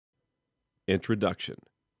Introduction.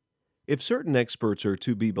 If certain experts are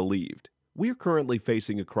to be believed, we are currently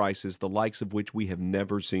facing a crisis the likes of which we have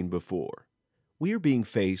never seen before. We are being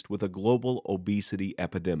faced with a global obesity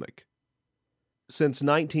epidemic. Since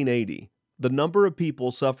 1980, the number of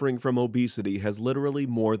people suffering from obesity has literally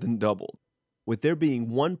more than doubled, with there being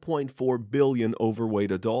 1.4 billion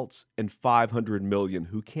overweight adults and 500 million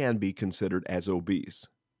who can be considered as obese.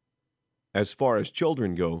 As far as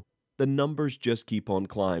children go, the numbers just keep on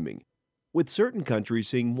climbing, with certain countries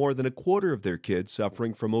seeing more than a quarter of their kids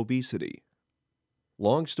suffering from obesity.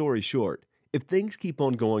 Long story short, if things keep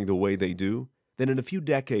on going the way they do, then in a few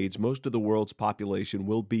decades most of the world's population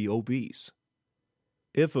will be obese.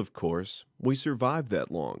 If, of course, we survive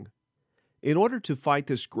that long. In order to fight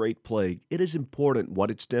this great plague, it is important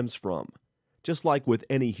what it stems from. Just like with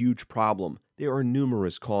any huge problem, there are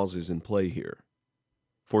numerous causes in play here.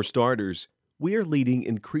 For starters, we are leading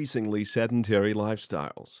increasingly sedentary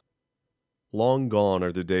lifestyles. Long gone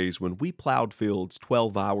are the days when we plowed fields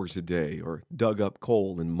 12 hours a day or dug up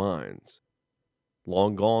coal in mines.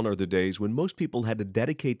 Long gone are the days when most people had to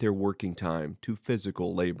dedicate their working time to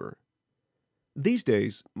physical labor. These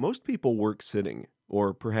days, most people work sitting,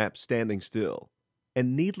 or perhaps standing still,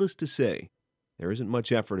 and needless to say, there isn't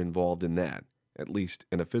much effort involved in that, at least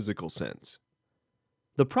in a physical sense.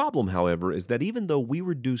 The problem, however, is that even though we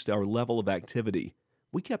reduced our level of activity,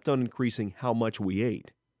 we kept on increasing how much we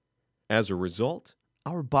ate. As a result,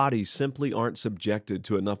 our bodies simply aren't subjected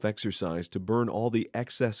to enough exercise to burn all the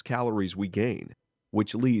excess calories we gain,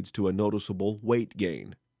 which leads to a noticeable weight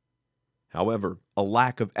gain. However, a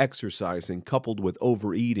lack of exercising coupled with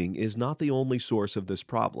overeating is not the only source of this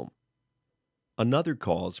problem. Another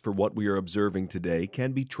cause for what we are observing today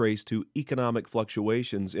can be traced to economic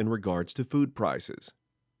fluctuations in regards to food prices.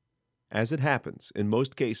 As it happens, in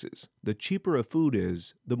most cases, the cheaper a food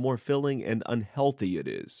is, the more filling and unhealthy it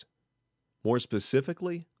is. More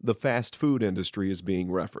specifically, the fast food industry is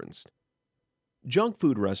being referenced. Junk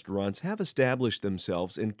food restaurants have established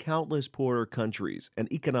themselves in countless poorer countries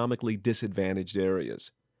and economically disadvantaged areas,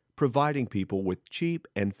 providing people with cheap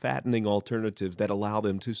and fattening alternatives that allow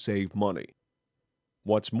them to save money.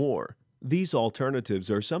 What's more, these alternatives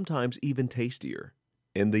are sometimes even tastier.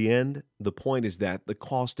 In the end, the point is that the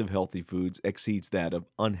cost of healthy foods exceeds that of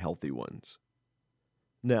unhealthy ones.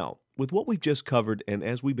 Now, with what we've just covered and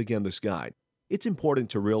as we begin this guide, it's important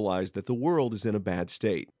to realize that the world is in a bad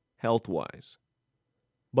state, health-wise.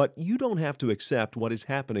 But you don't have to accept what is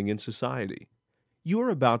happening in society. You are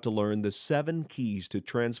about to learn the 7 keys to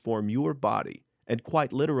transform your body, and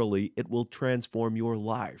quite literally, it will transform your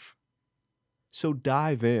life. So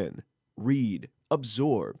dive in, read,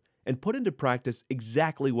 absorb, and put into practice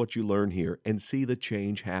exactly what you learn here and see the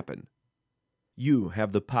change happen. You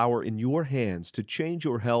have the power in your hands to change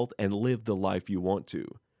your health and live the life you want to.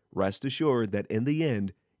 Rest assured that in the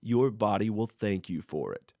end, your body will thank you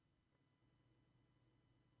for it.